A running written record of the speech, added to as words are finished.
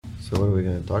So what are we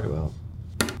going to talk about?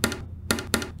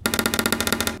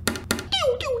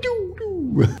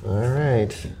 All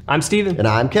right. I'm Steven. And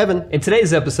I'm Kevin. In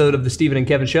today's episode of the Steven and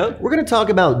Kevin Show, we're going to talk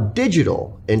about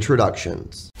digital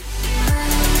introductions.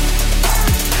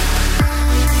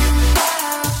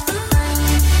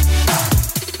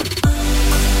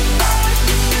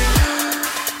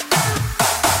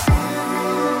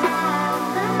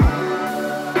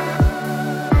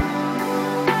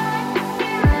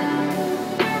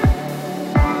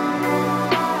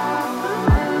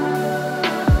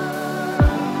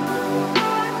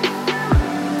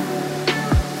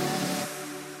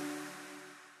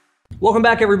 Welcome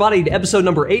back, everybody, to episode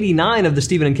number 89 of the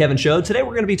Steven and Kevin Show. Today,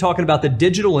 we're going to be talking about the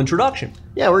digital introduction.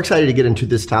 Yeah, we're excited to get into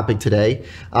this topic today.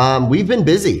 We've been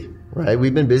busy, right?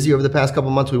 We've been busy over the past couple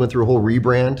months. We went through a whole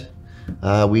rebrand.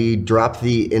 We dropped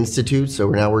the Institute, so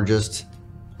we're just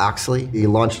Oxley. We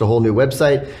launched a whole new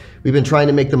website. We've been trying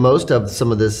to make the most of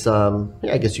some of this, I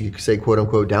guess you could say, quote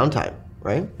unquote, downtime.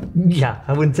 Right? Yeah,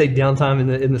 I wouldn't say downtime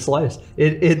in the slightest.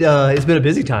 It's been a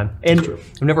busy time, and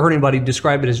I've never heard anybody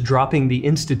describe it as dropping the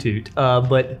Institute.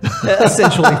 But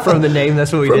essentially, from the name,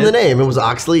 that's what we did. From the name, it was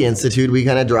Oxley Institute. We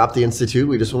kind of dropped the Institute.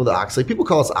 We just went with Oxley. People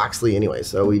call us Oxley anyway,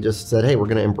 so we just said, hey, we're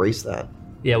going to embrace that.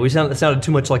 Yeah, it sounded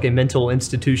too much like a mental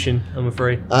institution, I'm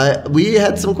afraid. We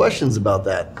had some questions about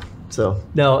that. So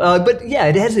no, but yeah,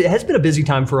 it has been a busy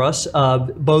time for us,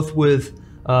 both with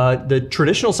the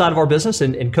traditional side of our business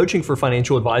and coaching for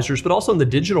financial advisors, but also on the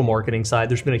digital marketing side,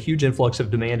 there's been a huge influx of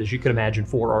demand, as you can imagine,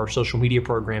 for our social media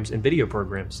programs and video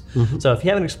programs. Mm-hmm. So if you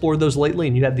haven't explored those lately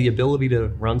and you have the ability to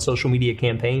run social media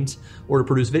campaigns or to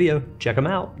produce video, check them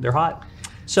out. They're hot.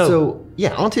 So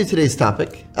yeah, on to today's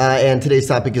topic. And today's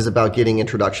topic is about getting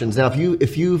introductions. Now,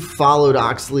 if you followed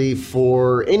Oxley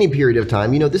for any period of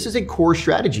time, you know this is a core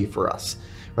strategy for us.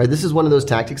 Right, this is one of those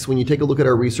tactics. When you take a look at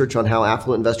our research on how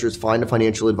affluent investors find a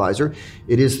financial advisor,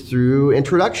 it is through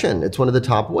introduction. It's one of the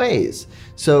top ways.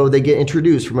 So they get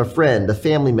introduced from a friend, a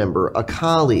family member, a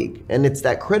colleague, and it's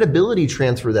that credibility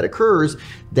transfer that occurs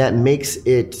that makes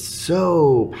it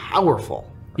so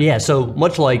powerful. Yeah, so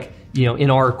much like, you know,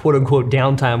 in our quote unquote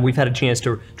downtime, we've had a chance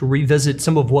to revisit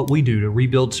some of what we do, to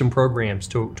rebuild some programs,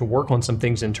 to work on some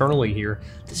things internally here.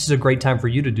 This is a great time for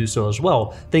you to do so as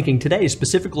well. Thinking today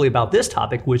specifically about this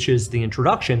topic, which is the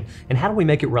introduction, and how do we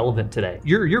make it relevant today?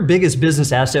 Your biggest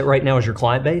business asset right now is your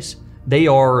client base. They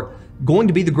are going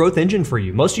to be the growth engine for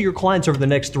you. Most of your clients over the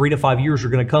next 3 to 5 years are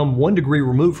going to come 1 degree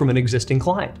removed from an existing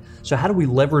client. So how do we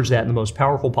leverage that in the most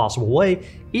powerful possible way,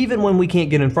 even when we can't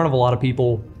get in front of a lot of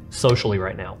people socially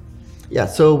right now? Yeah,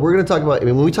 so we're going to talk about,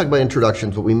 when we talk about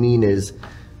introductions, what we mean is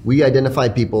we identify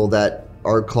people that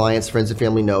our clients, friends, and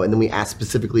family know, and then we ask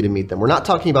specifically to meet them. We're not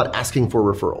talking about asking for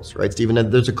referrals, right, Stephen?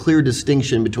 There's a clear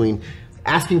distinction between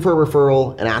asking for a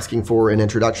referral and asking for an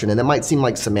introduction. And that might seem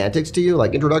like semantics to you,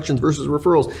 like introductions versus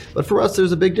referrals, but for us,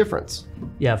 there's a big difference.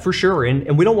 Yeah, for sure.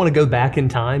 And we don't want to go back in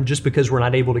time just because we're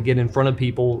not able to get in front of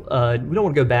people. We don't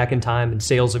want to go back in time in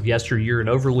sales of yesteryear and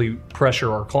overly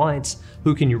pressure our clients.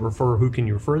 Who can you refer? Who can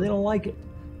you refer? They don't like it.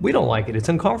 We don't like it. It's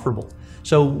uncomfortable.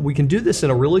 So we can do this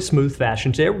in a really smooth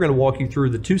fashion. Today, we're going to walk you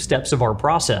through the 2 steps of our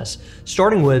process,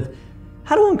 starting with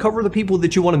how to uncover the people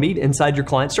that you want to meet inside your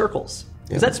client circles.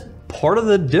 Because that's part of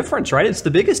the difference, right? It's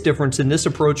the biggest difference in this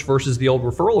approach versus the old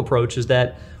referral approach is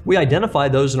that we identify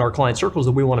those in our client circles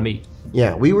that we want to meet.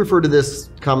 Yeah, we refer to this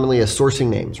commonly as sourcing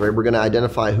names, right? We're going to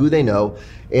identify who they know.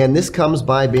 And this comes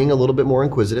by being a little bit more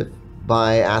inquisitive,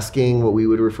 by asking what we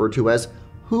would refer to as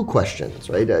who questions,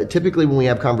 right? Typically when we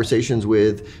have conversations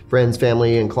with friends,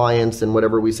 family, and clients and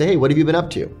whatever, we say, hey, what have you been up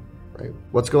to? Right?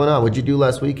 What's going on? What'd you do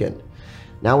last weekend?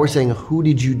 Now we're saying, who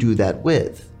did you do that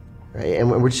with? Right?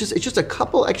 And it's just a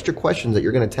couple extra questions that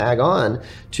you're going to tag on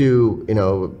to,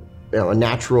 a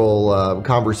natural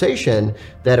conversation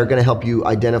that are going to help you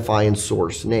identify and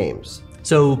source names.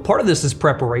 So part of this is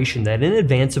preparation, that in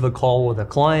advance of a call with a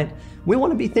client, we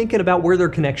want to be thinking about where their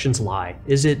connections lie.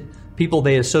 Is it people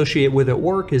they associate with at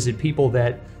work? Is it people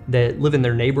that live in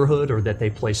their neighborhood or that they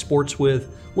play sports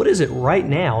with? What is it right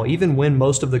now, even when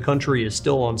most of the country is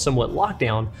still on somewhat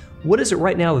lockdown, what is it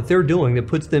right now that they're doing that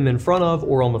puts them in front of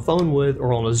or on the phone with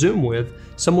or on a Zoom with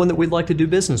someone that we'd like to do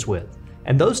business with?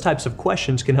 And those types of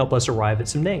questions can help us arrive at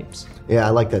some names. Yeah,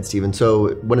 I like that, Stephen.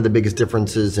 So one of the biggest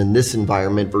differences in this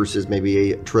environment versus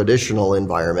maybe a traditional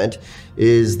environment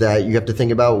is that you have to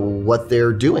think about what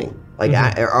they're doing. Like,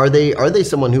 are they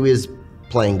someone who is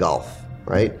playing golf,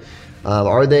 right?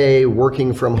 Are they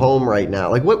working from home right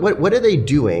now? Like what are they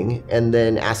doing? And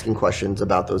then asking questions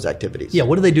about those activities. Yeah,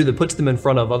 what do they do that puts them in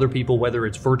front of other people, whether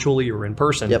it's virtually or in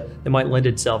person? Yep. It might lend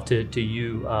itself to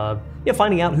you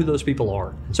finding out who those people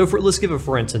are. So let's give a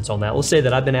for instance on that. Let's say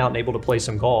that I've been out and able to play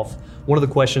some golf. One of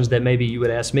the questions that maybe you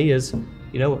would ask me is,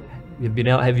 have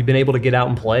you been able to get out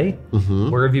and play?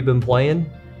 Where have you been playing?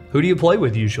 Who do you play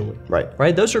with usually?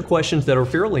 Right. Those are questions that are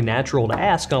fairly natural to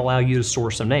ask and allow you to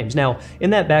source some names. Now, in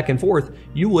that back and forth,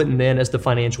 you wouldn't then, as the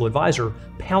financial advisor,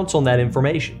 pounce on that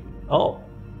information. Oh,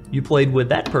 you played with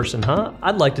that person, huh?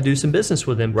 I'd like to do some business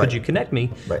with them. Could you connect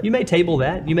me? You may table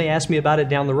that. You may ask me about it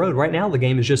down the road. Right now, the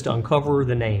game is just to uncover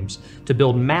the names, to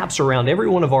build maps around every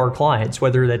one of our clients,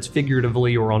 whether that's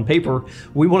figuratively or on paper.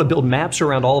 We want to build maps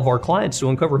around all of our clients to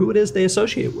uncover who it is they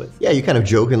associate with. Yeah, you kind of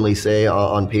jokingly say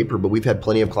on paper, but we've had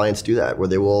plenty of clients do that, where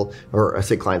they will, or I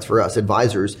say clients for us,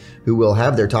 advisors, who will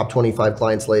have their top 25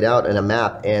 clients laid out in a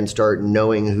map and start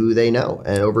knowing who they know.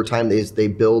 And over time, they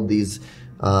build these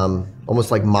almost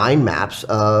like mind maps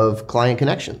of client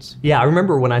connections. Yeah, I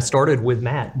remember when I started with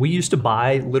Matt, we used to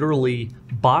buy literally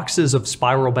boxes of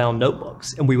spiral bound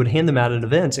notebooks, and we would hand them out at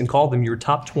events and call them your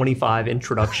top 25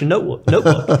 introduction notebook.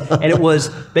 And it was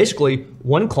basically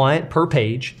one client per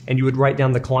page, and you would write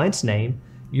down the client's name,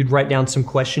 you'd write down some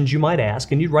questions you might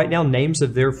ask, and you'd write down names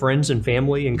of their friends and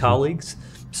family and colleagues,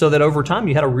 so that over time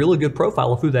you had a really good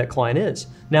profile of who that client is.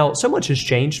 Now, so much has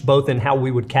changed, both in how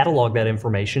we would catalog that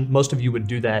information. Most of you would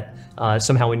do that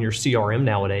somehow in your CRM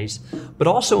nowadays, but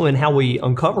also in how we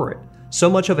uncover it. So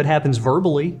much of it happens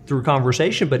verbally through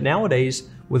conversation, but nowadays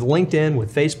with LinkedIn,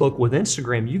 with Facebook, with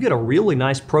Instagram, you get a really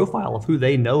nice profile of who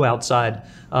they know outside,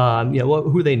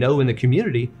 who they know in the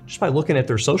community just by looking at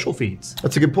their social feeds.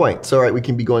 That's a good point. So, we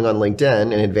can be going on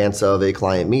LinkedIn in advance of a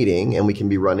client meeting, and we can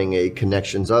be running a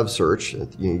connections of search,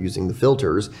 using the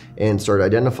filters, and start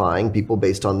identifying people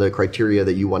based on the criteria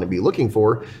that you want to be looking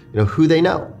for, who they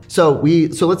know. So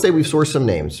let's say we've sourced some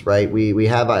names, right?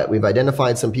 We've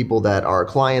identified some people that our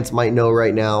clients might know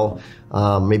right now.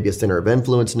 Maybe a center of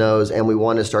influence knows, and we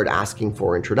want to start asking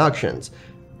for introductions.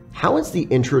 How has the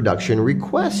introduction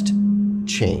request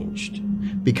changed?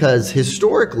 Because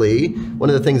historically, one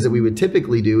of the things that we would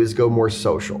typically do is go more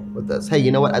social with this. Hey,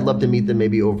 you know what? I'd love to meet them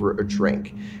maybe over a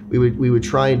drink. We would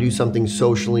try and do something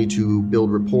socially to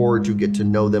build rapport, to get to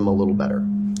know them a little better.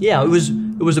 Yeah, it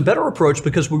was a better approach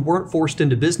because we weren't forced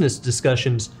into business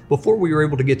discussions before we were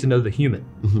able to get to know the human,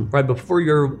 right? Before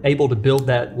you're able to build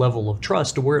that level of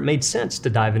trust to where it made sense to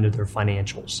dive into their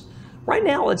financials. Right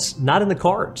now, it's not in the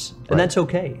cards, and that's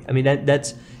okay. I mean,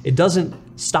 it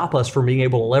doesn't stop us from being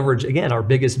able to leverage, again, our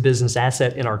biggest business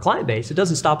asset in our client base. It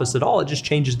doesn't stop us at all. It just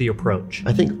changes the approach.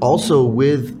 I think also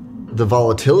with the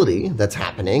volatility that's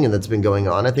happening and that's been going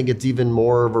on, I think it's even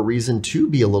more of a reason to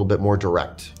be a little bit more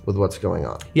direct with what's going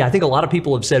on. Yeah, I think a lot of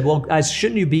people have said, well, guys,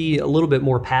 shouldn't you be a little bit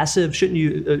more passive? Shouldn't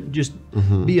you just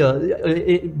be a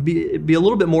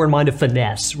little bit more in mind of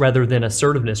finesse rather than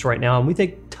assertiveness right now? And we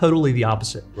think totally the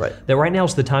opposite. Right. That right now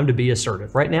is the time to be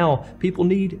assertive. Right now, people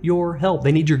need your help.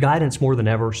 They need your guidance more than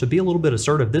ever. So be a little bit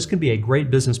assertive. This can be a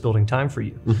great business building time for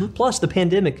you. Plus, the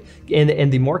pandemic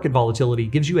and the market volatility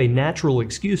gives you a natural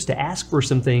excuse to ask for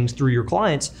some things through your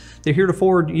clients that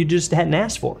heretofore you just hadn't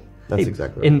asked for. That's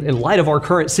exactly right. In light of our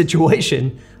current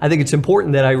situation, I think it's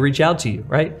important that I reach out to you,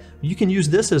 right? You can use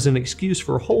this as an excuse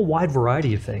for a whole wide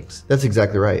variety of things. That's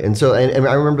exactly right. And so, and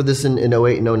I remember this in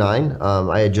 08 and 09.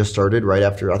 I had just started right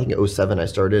after, I think 07 I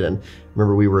started, and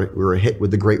remember we were hit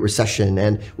with the Great Recession,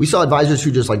 and we saw advisors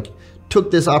who just took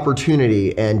this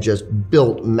opportunity and just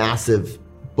built massive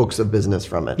books of business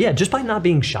from it. Yeah, just by not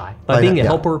being shy, by being a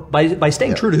helper, by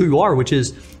staying true to who you are, which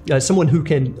is someone who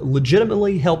can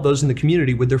legitimately help those in the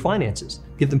community with their finances,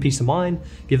 give them peace of mind,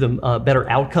 give them a better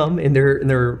outcome in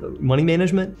their money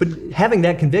management. But having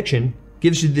that conviction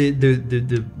gives you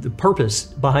the purpose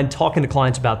behind talking to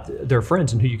clients about their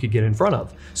friends and who you could get in front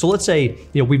of. So let's say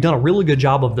we've done a really good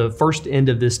job of the first end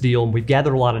of this deal, and we've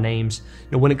gathered a lot of names.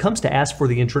 When it comes to ask for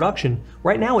the introduction,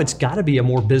 right now it's got to be a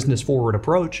more business forward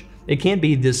approach. It can't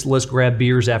be this let's grab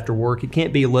beers after work. It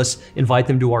can't be let's invite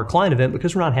them to our client event,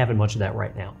 because we're not having much of that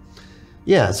right now.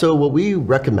 Yeah, so what we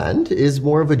recommend is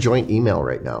more of a joint email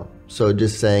right now. So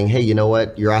just saying, hey, you know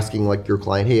what? You're asking your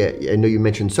client, hey, I know you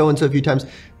mentioned so-and-so a few times.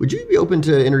 Would you be open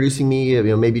to introducing me,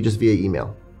 maybe just via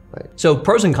email? Right. So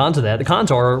pros and cons of that. The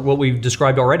cons are what we've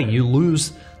described already. You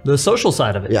lose the social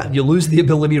side of it. Yeah. You lose the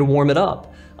ability to warm it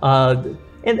up. And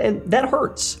that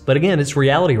hurts. But again, it's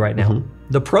reality right now.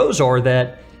 The pros are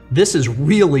that this is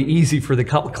really easy for the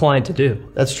client to do.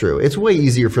 That's true. It's way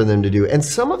easier for them to do. And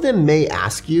some of them may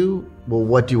ask you, well,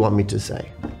 what do you want me to say?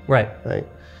 Right. Right.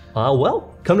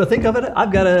 Well, come to think of it,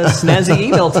 I've got a snazzy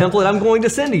email template I'm going to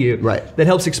send to you that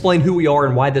helps explain who we are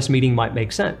and why this meeting might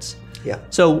make sense. Yeah.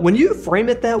 So when you frame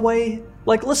it that way,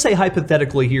 like let's say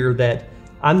hypothetically here that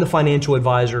I'm the financial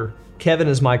advisor, Kevin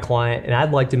is my client, and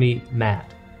I'd like to meet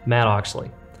Matt Oxley.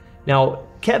 Now,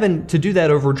 Kevin, to do that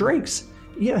over drinks,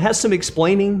 has some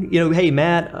explaining, hey,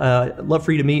 Matt, I'd love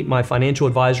for you to meet my financial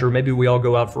advisor. Maybe we all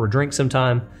go out for a drink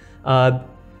sometime.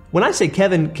 When I say,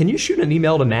 Kevin, can you shoot an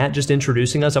email to Matt just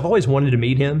introducing us? I've always wanted to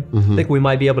meet him. I think we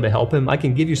might be able to help him. I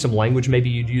can give you some language maybe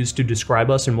you'd use to describe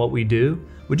us and what we do.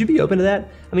 Would you be open to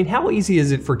that? I mean, how easy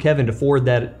is it for Kevin to forward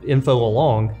that info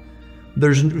along?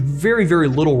 There's very, very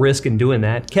little risk in doing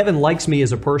that. Kevin likes me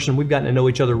as a person. We've gotten to know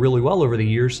each other really well over the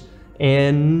years.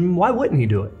 And why wouldn't he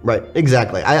do it? Right,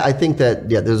 exactly. I think that,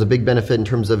 there's a big benefit in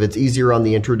terms of it's easier on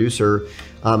the introducer.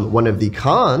 One of the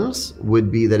cons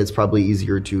would be that it's probably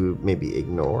easier to maybe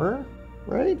ignore,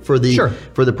 right? For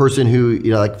the person who,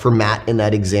 like for Matt in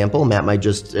that example, Matt might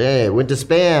just, it went to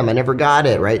spam, I never got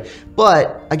it, right?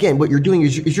 But again, what you're doing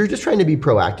is you're just trying to be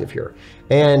proactive here.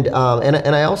 And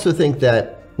I also think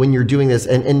that when you're doing this,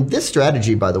 and this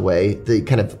strategy, by the way, the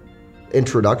kind of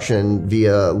introduction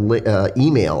via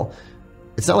email,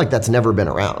 it's not like that's never been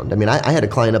around. I mean, I had a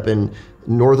client up in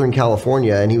Northern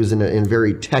California, and he was in a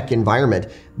very tech environment.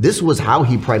 This was how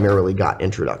he primarily got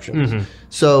introductions.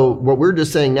 So what we're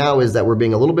just saying now is that we're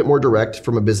being a little bit more direct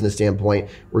from a business standpoint.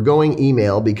 We're going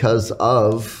email because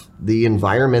of the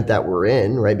environment that we're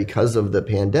in, right? Because of the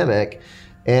pandemic.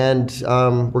 And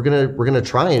we're gonna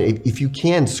try, and if you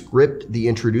can script the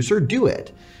introducer, do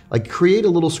it. Like create a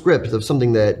little script of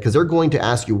something because they're going to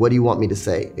ask you, what do you want me to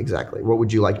say exactly? What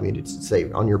would you like me to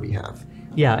say on your behalf?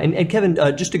 Yeah, and Kevin,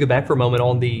 just to go back for a moment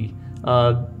on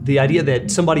the idea that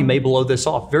somebody may blow this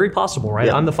off, very possible, right?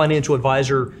 Yeah. I'm the financial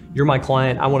advisor, you're my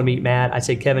client, I want to meet Matt. I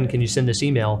say, Kevin, can you send this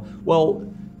email? Well,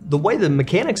 the way the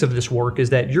mechanics of this work is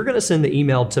that you're going to send the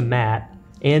email to Matt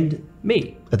and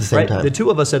me at the same time. The two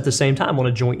of us at the same time on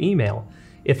a joint email.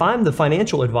 If I'm the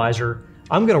financial advisor,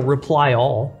 I'm going to reply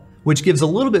all, which gives a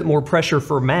little bit more pressure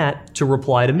for Matt to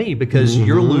reply to me because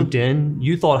you're looped in.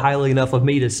 You thought highly enough of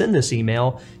me to send this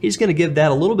email. He's going to give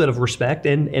that a little bit of respect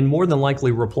and more than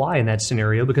likely reply in that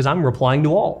scenario because I'm replying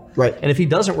to all. Right. And if he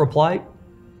doesn't reply,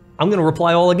 I'm going to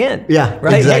reply all again. Yeah,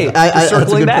 right. Exactly. Hey,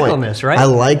 circling back on this, right? I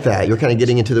like that. You're kind of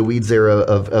getting into the weeds there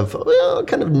of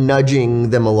kind of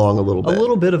nudging them along a little bit.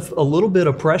 A little bit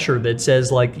of pressure that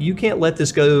says like you can't let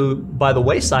this go by the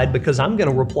wayside because I'm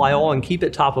going to reply all and keep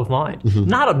it top of mind.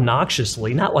 Not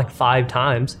obnoxiously, not like 5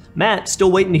 times. Matt,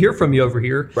 still waiting to hear from you over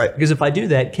here. Right. Because if I do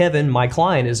that, Kevin, my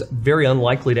client, is very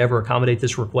unlikely to ever accommodate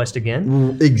this request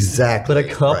again. Exactly. But a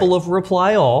couple of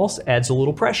reply alls adds a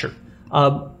little pressure.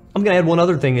 I'm going to add one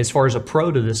other thing as far as a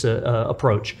pro to this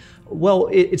approach. Well,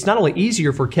 it's not only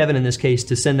easier for Kevin in this case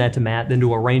to send that to Matt than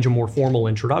to arrange a more formal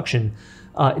introduction.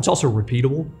 It's also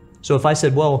repeatable. So if I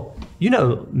said, well,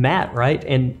 Matt, right?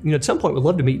 And at some point we'd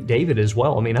love to meet David as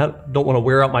well. I mean, I don't want to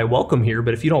wear out my welcome here,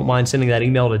 but if you don't mind sending that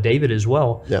email to David as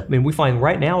well. Yeah. I mean, we find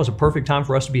right now is a perfect time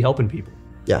for us to be helping people.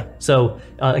 Yeah. So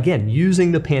again,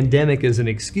 using the pandemic as an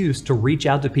excuse to reach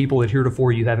out to people that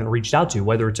heretofore you haven't reached out to,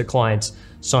 whether it's a client's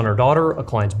son or daughter, a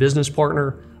client's business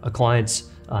partner, a client's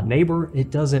neighbor, it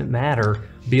doesn't matter.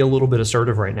 Be a little bit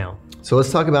assertive right now. So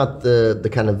let's talk about the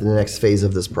kind of the next phase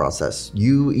of this process.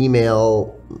 You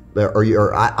email,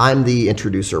 I'm the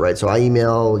introducer, right? So I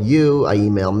email you, I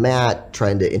email Matt,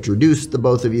 trying to introduce the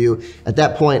both of you. At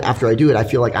that point, after I do it, I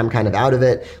feel like I'm kind of out of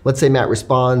it. Let's say Matt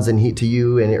responds or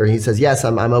he says, yes,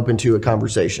 I'm open to a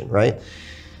conversation, right?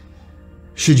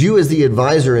 Should you, as the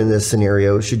advisor in this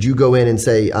scenario, should you go in and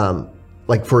say,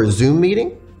 like for a Zoom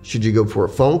meeting? Should you go for a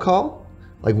phone call?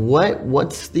 Like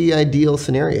what's the ideal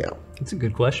scenario? That's a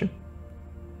good question.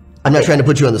 I'm not trying to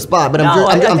put you on the spot, but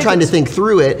I'm trying to think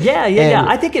through it. Yeah.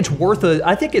 I think it's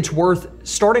worth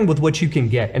starting with what you can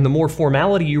get, and the more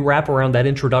formality you wrap around that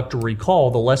introductory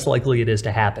call, the less likely it is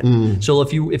to happen. So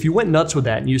if you went nuts with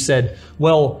that and you said,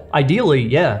 well,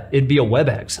 ideally, it'd be a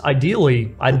WebEx.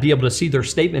 Ideally, I'd be able to see their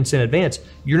statements in advance.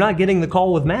 You're not getting the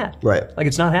call with Matt. Right. Like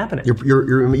it's not happening.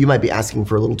 You might be asking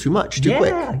for a little too much, too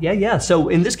quick. Yeah. So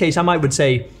in this case, I would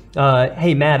say,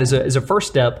 hey, Matt, as a first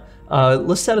step,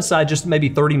 let's set aside just maybe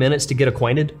 30 minutes to get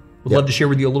acquainted. We'd love to share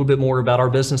with you a little bit more about our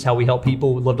business, how we help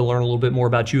people. We'd love to learn a little bit more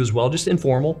about you as well, just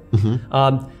informal.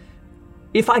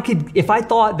 If I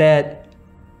thought that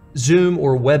Zoom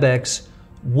or WebEx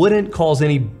wouldn't cause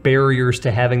any barriers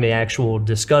to having the actual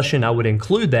discussion, I would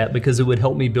include that because it would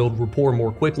help me build rapport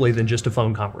more quickly than just a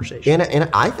phone conversation. And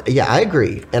I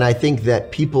agree. And I think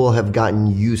that people have gotten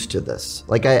used to this.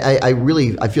 Like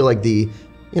I feel like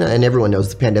And everyone knows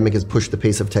the pandemic has pushed the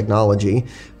pace of technology,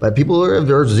 but people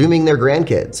are Zooming their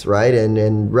grandkids, right?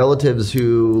 And relatives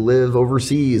who live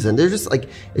overseas, and they're just like,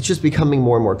 it's just becoming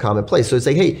more and more commonplace. So it's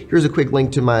like, hey, here's a quick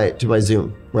link to my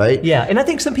Zoom, right? Yeah, and I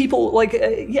think some people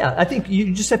I think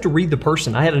you just have to read the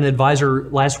person. I had an advisor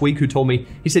last week who told me,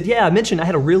 he said, I mentioned I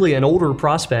had an older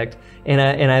prospect, and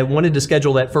I wanted to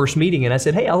schedule that first meeting, and I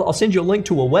said, hey, I'll send you a link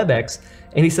to a WebEx.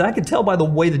 And he said, I could tell by the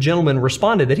way the gentleman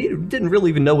responded that he didn't really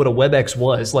even know what a WebEx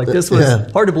was. Like, this was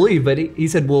hard to believe, but he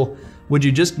said, well, would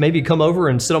you just maybe come over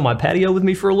and sit on my patio with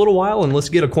me for a little while and let's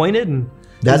get acquainted? And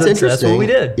that's interesting. That's what we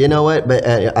did. You know what? But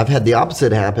I've had the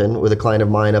opposite happen with a client of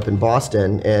mine up in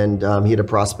Boston, and he had a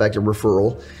prospect, a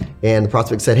referral, and the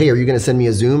prospect said, hey, are you going to send me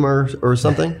a Zoom or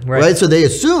something? Right. So they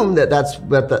assume that's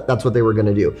what they were going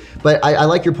to do. But I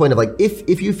like your point of, like,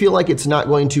 if you feel like it's not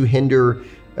going to hinder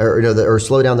or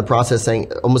slow down the process,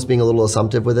 almost being a little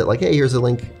assumptive with it, like, hey, here's a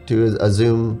link to a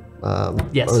Zoom,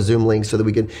 a Zoom link so that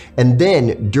we can, and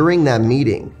then during that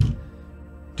meeting,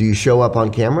 do you show up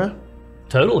on camera?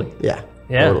 Totally. Yeah.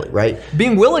 Totally, right?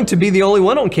 Being willing to be the only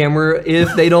one on camera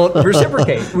if they don't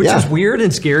reciprocate, which is weird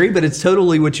and scary, but it's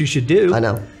totally what you should do. I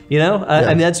know. I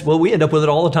mean, that's what we end up with it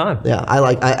all the time.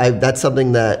 Yeah, that's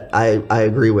something that I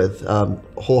agree with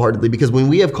wholeheartedly, because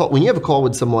when you have a call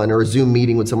with someone or a Zoom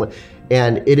meeting with someone,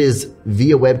 and it is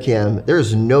via webcam,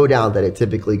 there's no doubt that it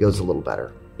typically goes a little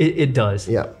better. It does.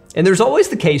 Yeah. And there's always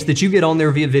the case that you get on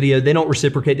there via video, they don't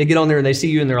reciprocate, they get on there and they see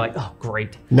you and they're like, oh,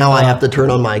 great. Now I have to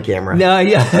turn on my camera. No,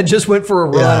 I just went for a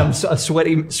run. I'm a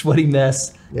sweaty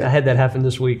mess. Yeah. I had that happen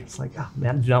this week. It's like, oh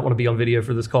man, I do not want to be on video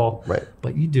for this call. Right.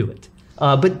 But you do it.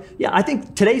 But yeah, I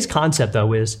think today's concept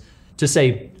though is to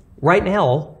say, right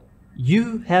now,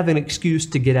 you have an excuse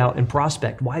to get out and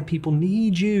prospect. Why people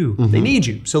need you. Mm-hmm. They need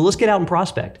you. So let's get out and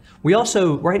prospect. We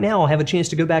also, right now, have a chance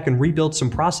to go back and rebuild some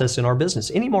process in our business.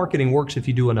 Any marketing works if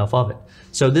you do enough of it.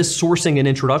 So this sourcing and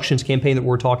introductions campaign that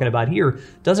we're talking about here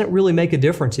doesn't really make a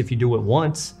difference if you do it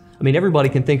once. I mean, everybody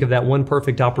can think of that one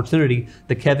perfect opportunity,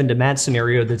 the Kevin DeMatt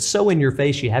scenario that's so in your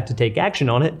face you have to take action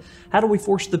on it. How do we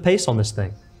force the pace on this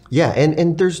thing? Yeah,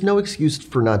 and there's no excuse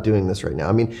for not doing this right now.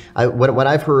 I mean, what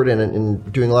I've heard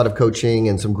and doing a lot of coaching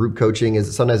and some group coaching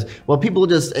is sometimes, well, people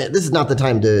just, this is not the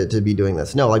time to be doing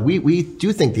this. No, like we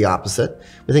do think the opposite.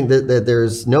 We think that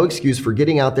there's no excuse for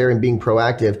getting out there and being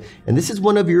proactive. And this is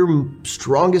one of your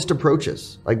strongest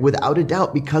approaches, like without a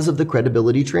doubt, because of the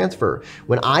credibility transfer.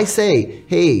 When I say,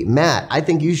 hey, Matt, I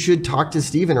think you should talk to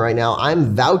Steven right now,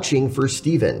 I'm vouching for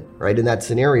Steven, right, in that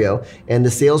scenario. And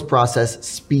the sales process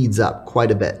speeds up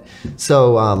quite a bit.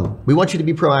 So we want you to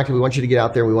be proactive. We want you to get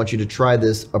out there. We want you to try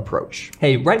this approach.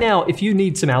 Hey, right now, if you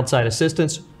need some outside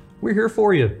assistance, we're here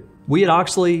for you. We at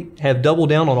Oxley have doubled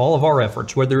down on all of our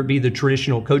efforts, whether it be the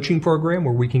traditional coaching program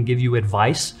where we can give you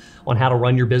advice on how to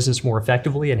run your business more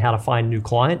effectively and how to find new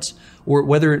clients, or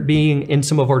whether it being in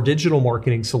some of our digital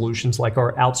marketing solutions like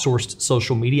our outsourced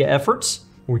social media efforts,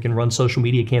 where we can run social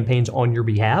media campaigns on your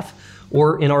behalf,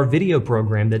 or in our video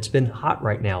program that's been hot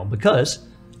right now because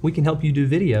we can help you do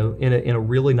video in a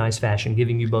really nice fashion,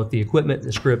 giving you both the equipment,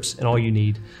 the scripts, and all you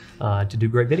need to do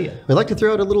great video. We'd like to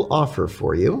throw out a little offer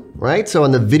for you, right? So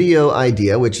on the video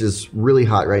idea, which is really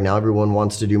hot right now, everyone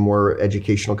wants to do more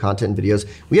educational content and videos.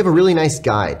 We have a really nice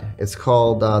guide. It's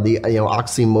called the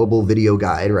Oxley Mobile Video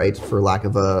Guide, right? For lack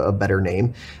of a better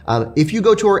name. If you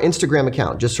go to our Instagram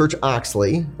account, just search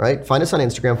Oxley, right? Find us on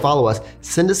Instagram, follow us,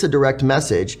 send us a direct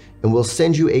message, and we'll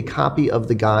send you a copy of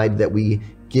the guide that we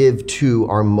give to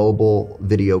our mobile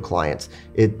video clients.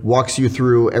 It walks you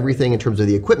through everything in terms of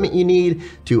the equipment you need,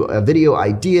 to video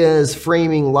ideas,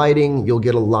 framing, lighting. You'll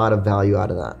get a lot of value out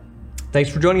of that. Thanks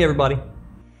for joining, everybody.